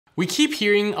We keep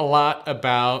hearing a lot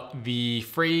about the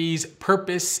phrase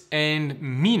purpose and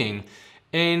meaning,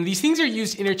 and these things are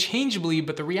used interchangeably,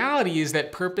 but the reality is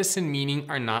that purpose and meaning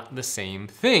are not the same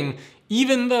thing,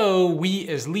 even though we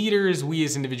as leaders, we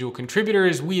as individual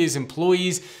contributors, we as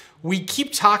employees, we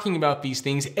keep talking about these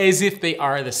things as if they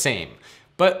are the same.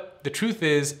 But the truth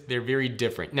is, they're very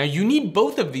different. Now, you need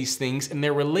both of these things and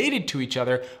they're related to each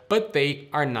other, but they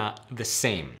are not the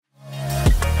same.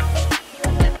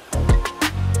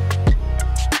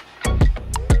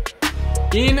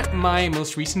 In my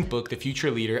most recent book, The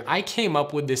Future Leader, I came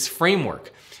up with this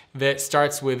framework that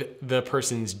starts with the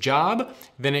person's job,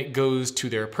 then it goes to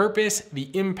their purpose, the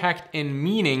impact and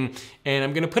meaning, and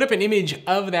I'm gonna put up an image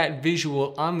of that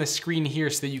visual on the screen here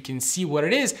so that you can see what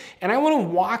it is, and I wanna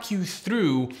walk you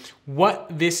through what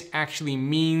this actually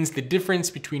means, the difference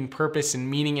between purpose and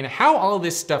meaning, and how all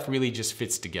this stuff really just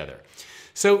fits together.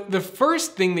 So the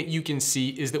first thing that you can see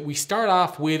is that we start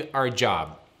off with our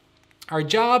job. Our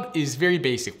job is very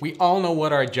basic. We all know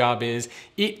what our job is.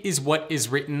 It is what is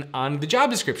written on the job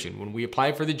description when we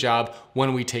apply for the job,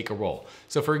 when we take a role.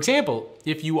 So for example,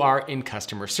 if you are in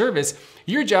customer service,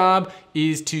 your job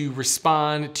is to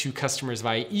respond to customers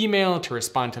via email, to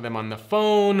respond to them on the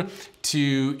phone,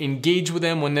 to engage with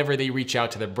them whenever they reach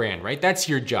out to the brand, right? That's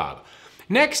your job.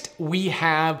 Next, we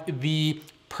have the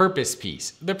purpose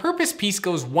piece. The purpose piece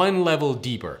goes one level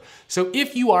deeper. So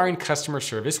if you are in customer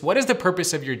service, what is the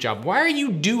purpose of your job? Why are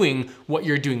you doing what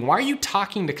you're doing? Why are you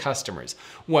talking to customers?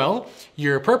 Well,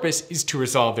 your purpose is to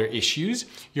resolve their issues.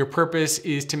 Your purpose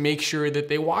is to make sure that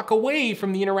they walk away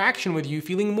from the interaction with you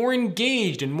feeling more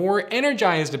engaged and more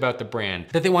energized about the brand,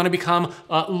 that they want to become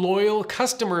loyal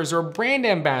customers or brand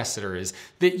ambassadors,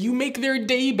 that you make their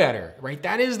day better, right?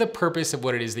 That is the purpose of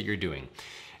what it is that you're doing.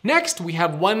 Next, we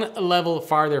have one level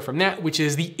farther from that, which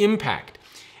is the impact.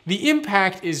 The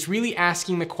impact is really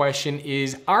asking the question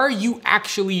is, are you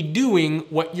actually doing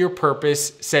what your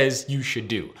purpose says you should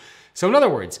do? So in other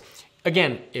words,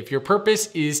 again, if your purpose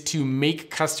is to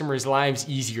make customers' lives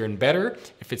easier and better,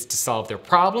 if it's to solve their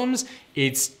problems,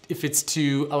 if it's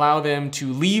to allow them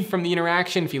to leave from the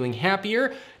interaction feeling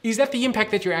happier, is that the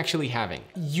impact that you're actually having?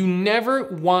 You never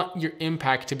want your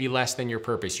impact to be less than your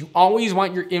purpose. You always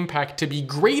want your impact to be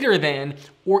greater than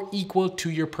or equal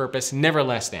to your purpose, never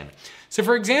less than. So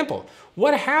for example,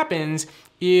 what happens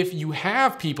if you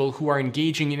have people who are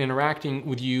engaging and interacting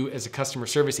with you as a customer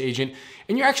service agent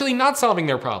and you're actually not solving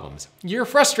their problems? You're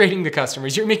frustrating the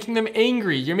customers, you're making them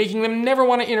angry, you're making them never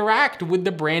want to interact with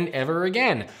the brand ever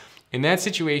again. In that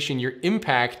situation, your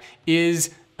impact is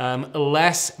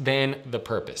less than the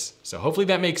purpose. So hopefully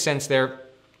that makes sense there.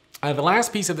 The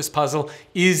last piece of this puzzle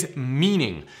is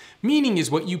meaning. Meaning is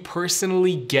what you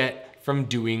personally get from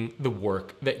doing the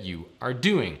work that you are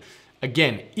doing.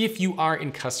 Again, if you are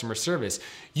in customer service,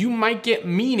 you might get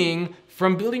meaning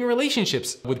from building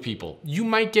relationships with people. You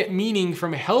might get meaning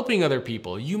from helping other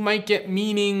people. You might get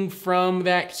meaning from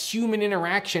that human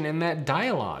interaction and that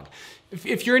dialogue.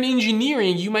 If you're in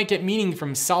engineering, you might get meaning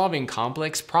from solving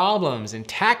complex problems and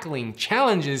tackling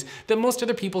challenges that most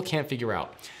other people can't figure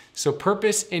out. So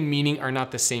purpose and meaning are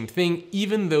not the same thing,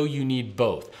 even though you need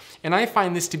both. And I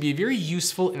find this to be a very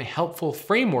useful and helpful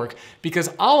framework because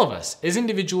all of us as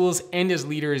individuals and as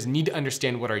leaders need to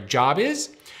understand what our job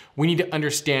is. We need to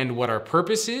understand what our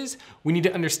purpose is. We need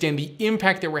to understand the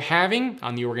impact that we're having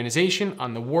on the organization,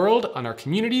 on the world, on our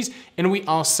communities. And we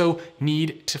also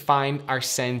need to find our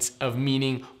sense of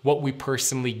meaning, what we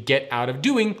personally get out of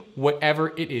doing whatever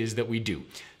it is that we do.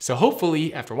 So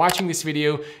hopefully after watching this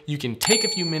video, you can take a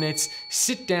few minutes,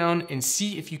 sit down and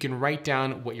see if you can write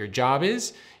down what your job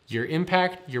is, your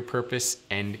impact, your purpose,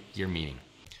 and your meaning.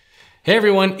 Hey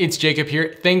everyone, it's Jacob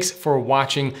here. Thanks for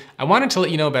watching. I wanted to let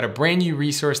you know about a brand new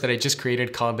resource that I just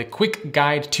created called the Quick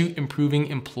Guide to Improving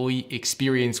Employee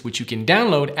Experience, which you can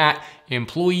download at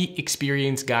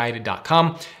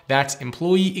employeeexperienceguide.com. That's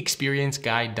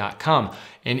employeeexperienceguide.com.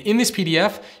 And in this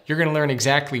PDF, you're gonna learn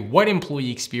exactly what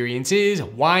employee experience is,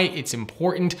 why it's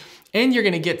important, and you're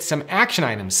gonna get some action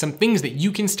items, some things that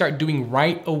you can start doing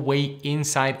right away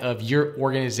inside of your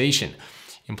organization.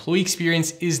 Employee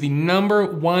experience is the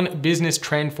 #1 business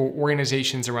trend for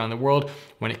organizations around the world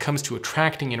when it comes to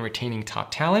attracting and retaining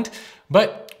top talent.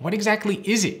 But what exactly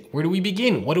is it? Where do we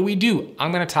begin? What do we do?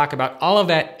 I'm gonna talk about all of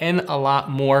that and a lot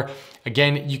more.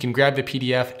 Again, you can grab the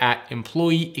PDF at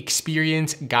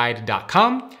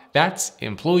employeeexperienceguide.com. That's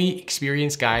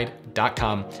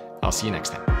employeeexperienceguide.com. I'll see you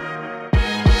next time.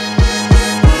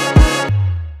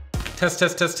 Test,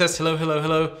 test, test, test. Hello, hello,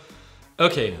 hello.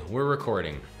 Okay, we're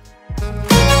recording.